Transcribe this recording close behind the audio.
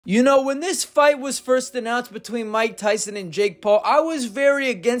You know, when this fight was first announced between Mike Tyson and Jake Paul, I was very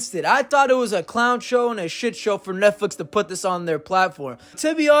against it. I thought it was a clown show and a shit show for Netflix to put this on their platform.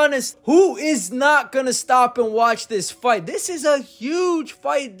 To be honest, who is not gonna stop and watch this fight? This is a huge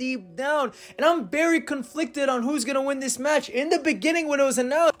fight deep down, and I'm very conflicted on who's gonna win this match. In the beginning when it was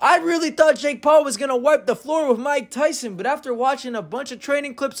announced, I really thought Jake Paul was gonna wipe the floor with Mike Tyson, but after watching a bunch of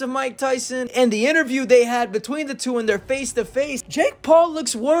training clips of Mike Tyson and the interview they had between the two in their face-to-face, Jake Paul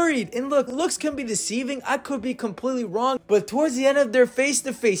looks worried. And look, looks can be deceiving. I could be completely wrong. But towards the end of their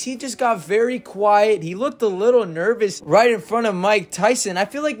face-to-face, he just got very quiet. He looked a little nervous right in front of Mike Tyson. I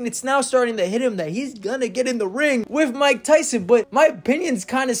feel like it's now starting to hit him that he's gonna get in the ring with Mike Tyson. But my opinions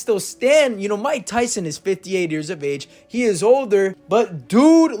kind of still stand. You know, Mike Tyson is 58 years of age. He is older. But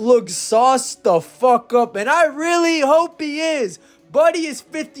dude looks sauced the fuck up. And I really hope he is. Buddy is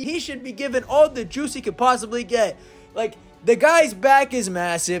 50. He should be given all the juice he could possibly get. Like, the guy's back is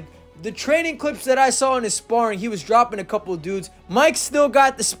massive. The training clips that I saw in his sparring, he was dropping a couple of dudes. Mike still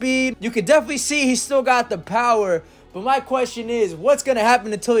got the speed. You can definitely see he still got the power. But my question is, what's going to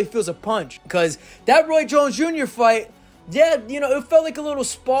happen until he feels a punch? Because that Roy Jones Jr. fight, yeah, you know, it felt like a little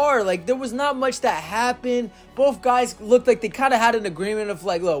spar. Like, there was not much that happened. Both guys looked like they kind of had an agreement of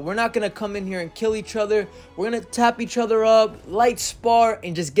like, look, we're not going to come in here and kill each other. We're going to tap each other up, light spar,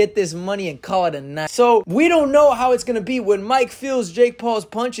 and just get this money and call it a night. So, we don't know how it's going to be when Mike feels Jake Paul's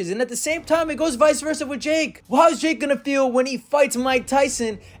punches. And at the same time, it goes vice versa with Jake. Well, how's Jake going to feel when he fights Mike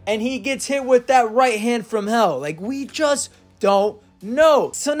Tyson and he gets hit with that right hand from hell? Like, we just don't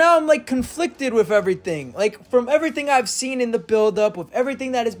no. So now I'm like conflicted with everything. Like from everything I've seen in the build-up, with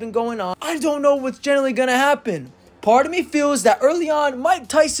everything that has been going on, I don't know what's generally gonna happen. Part of me feels that early on, Mike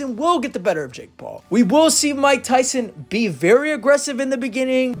Tyson will get the better of Jake Paul. We will see Mike Tyson be very aggressive in the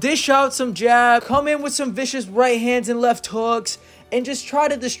beginning, dish out some jab, come in with some vicious right hands and left hooks, and just try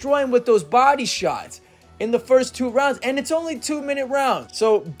to destroy him with those body shots in the first 2 rounds. And it's only 2-minute rounds.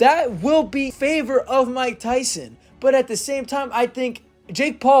 So that will be favor of Mike Tyson. But at the same time, I think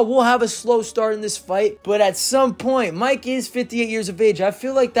Jake Paul will have a slow start in this fight. But at some point, Mike is 58 years of age. I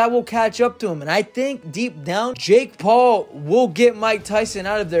feel like that will catch up to him. And I think deep down, Jake Paul will get Mike Tyson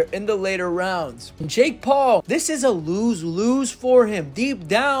out of there in the later rounds. And Jake Paul, this is a lose-lose for him. Deep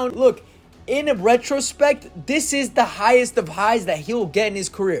down, look, in a retrospect, this is the highest of highs that he'll get in his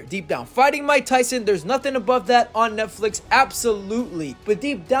career. Deep down, fighting Mike Tyson, there's nothing above that on Netflix, absolutely. But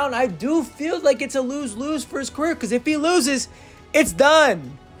deep down, I do feel like it's a lose-lose for his career, because if he loses, it's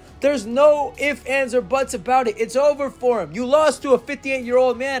done. There's no ifs, ands, or buts about it. It's over for him. You lost to a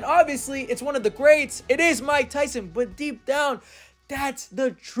 58-year-old man. Obviously, it's one of the greats. It is Mike Tyson, but deep down, that's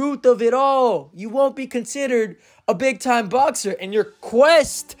the truth of it all. You won't be considered a big-time boxer, and your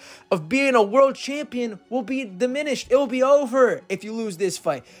quest of being a world champion will be diminished. It will be over if you lose this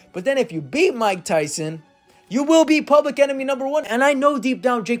fight. But then if you beat Mike Tyson, you will be public enemy number 1. And I know deep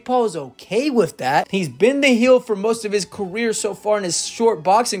down Jake Paul is okay with that. He's been the heel for most of his career so far in his short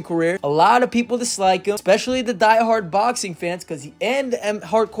boxing career. A lot of people dislike him, especially the diehard boxing fans and the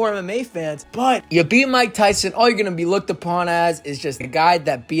hardcore MMA fans. But you beat Mike Tyson, all you're going to be looked upon as is just a guy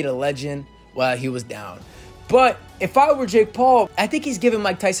that beat a legend while he was down. But if I were Jake Paul, I think he's giving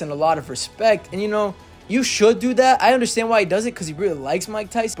Mike Tyson a lot of respect. And you know, you should do that. I understand why he does it, because he really likes Mike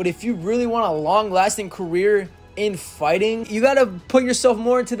Tyson. But if you really want a long-lasting career in fighting, you got to put yourself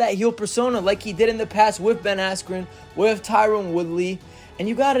more into that heel persona like he did in the past with Ben Askren, with Tyron Woodley. And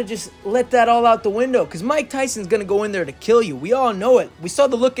you got to just let that all out the window, because Mike Tyson's going to go in there to kill you. We all know it. We saw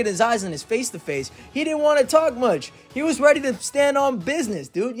the look in his eyes and his face-to-face. He didn't want to talk much. He was ready to stand on business,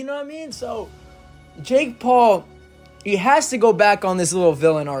 dude. You know what I mean? So Jake Paul, he has to go back on this little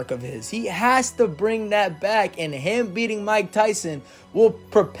villain arc of his. He has to bring that back, and him beating Mike Tyson will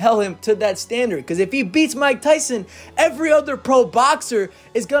propel him to that standard. Because if he beats Mike Tyson, every other pro boxer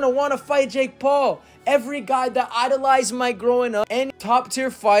is going to want to fight Jake Paul. Every guy that idolized Mike growing up, any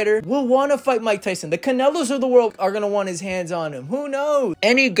top-tier fighter, will want to fight Mike Tyson. The Canelos of the world are going to want his hands on him. Who knows?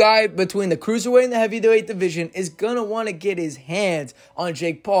 Any guy between the cruiserweight and the heavyweight division is going to want to get his hands on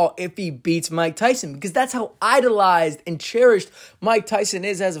Jake Paul if he beats Mike Tyson, because that's how idolized and cherished Mike Tyson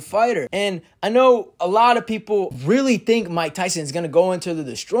is as a fighter. And I know a lot of people really think Mike Tyson is going to go into the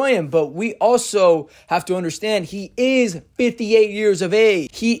destroy him, but we also have to understand he is 58 years of age.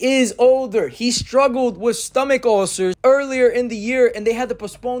 He is older. He struggled with stomach ulcers earlier in the year, and they had to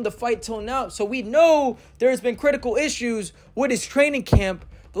postpone the fight till now. So we know there's been critical issues with his training camp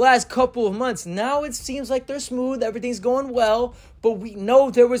the last couple of months. Now it seems like they're smooth, everything's going well, but we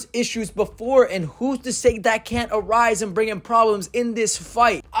know there was issues before, and who's to say that can't arise and bring in problems in this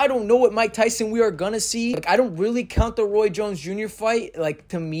fight? I don't know what Mike Tyson we are gonna see. Like, I don't really count the Roy Jones Jr. fight. Like,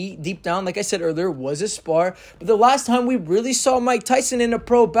 to me, deep down, like I said earlier, was a spar. But the last time we really saw Mike Tyson in a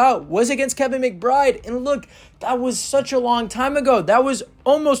pro bout was against Kevin McBride. And look, that was such a long time ago. That was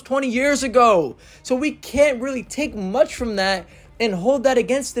almost 20 years ago. So we can't really take much from that and hold that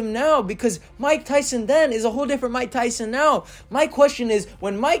against him now, because Mike Tyson then is a whole different Mike Tyson now. My question is,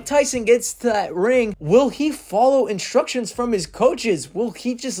 when Mike Tyson gets to that ring, will he follow instructions from his coaches? Will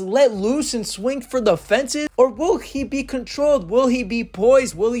he just let loose and swing for the fences? Or will he be controlled? Will he be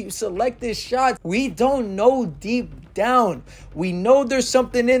poised? Will he select his shots? We don't know deep down. We know there's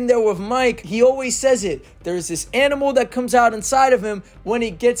something in there with Mike. He always says it. There's this animal that comes out inside of him when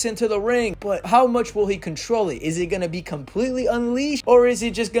he gets into the ring. But how much will he control it? Is it going to be completely unleashed, or is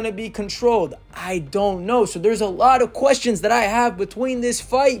it just going to be controlled? I don't know. So there's a lot of questions that I have between this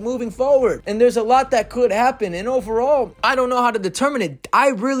fight moving forward. And there's a lot that could happen. And overall, I don't know how to determine it. I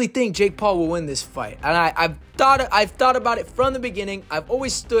really think Jake Paul will win this fight. And I've thought about it from the beginning. I've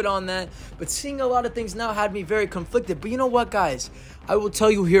always stood on that. But seeing a lot of things now had me very conflicted. But you know what, guys? I will tell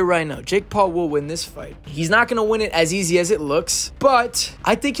you here right now, Jake Paul will win this fight. He's not going to win it as easy as it looks, but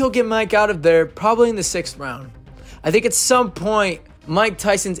I think he'll get Mike out of there probably in the 6th round. I think at some point, Mike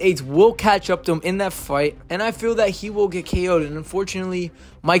Tyson's aides will catch up to him in that fight, and I feel that he will get KO'd, and unfortunately,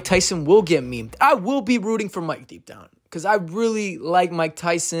 Mike Tyson will get memed. I will be rooting for Mike deep down, because I really like Mike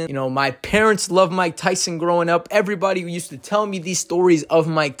Tyson. You know, my parents loved Mike Tyson growing up. Everybody used to tell me these stories of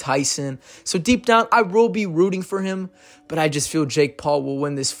Mike Tyson. So deep down, I will be rooting for him, but I just feel Jake Paul will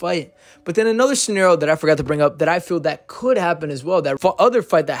win this fight. But then another scenario that I forgot to bring up that I feel that could happen as well, that other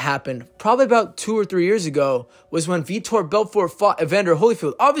fight that happened probably about 2 or 3 years ago, was when Vitor Belfort fought Evander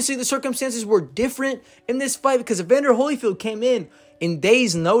Holyfield. Obviously, the circumstances were different in this fight because Evander Holyfield came in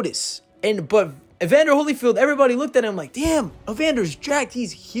days' notice. But Evander Holyfield, everybody looked at him like, damn, Evander's jacked.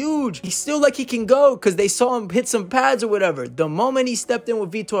 He's huge. He's still like he can go because they saw him hit some pads or whatever. The moment he stepped in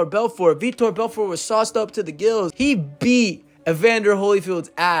with Vitor Belfort was sauced up to the gills. He beat Evander Holyfield's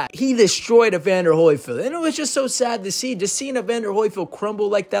ass. He destroyed Evander Holyfield. And it was just so sad to see. Just seeing Evander Holyfield crumble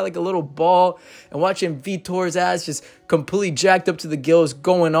like that, like a little ball, and watching Vitor's ass just completely jacked up to the gills,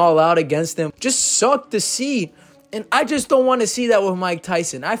 going all out against him. Just sucked to see. And I just don't want to see that with Mike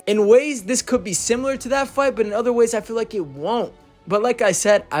Tyson. In ways, this could be similar to that fight, but in other ways, I feel like it won't. But like I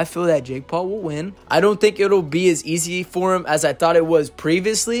said, I feel that Jake Paul will win. I don't think it'll be as easy for him as I thought it was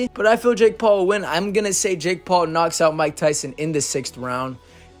previously, but I feel Jake Paul will win. I'm going to say Jake Paul knocks out Mike Tyson in the 6th round,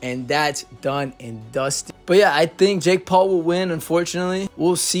 and that's done and dusted. But yeah, I think Jake Paul will win, unfortunately.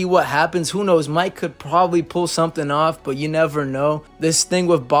 We'll see what happens. Who knows? Mike could probably pull something off, but you never know. This thing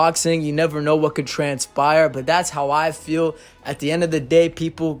with boxing, you never know what could transpire, but that's how I feel. At the end of the day,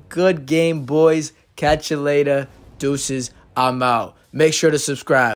 people, good game, boys. Catch you later. Deuces. I'm out. Make sure to subscribe.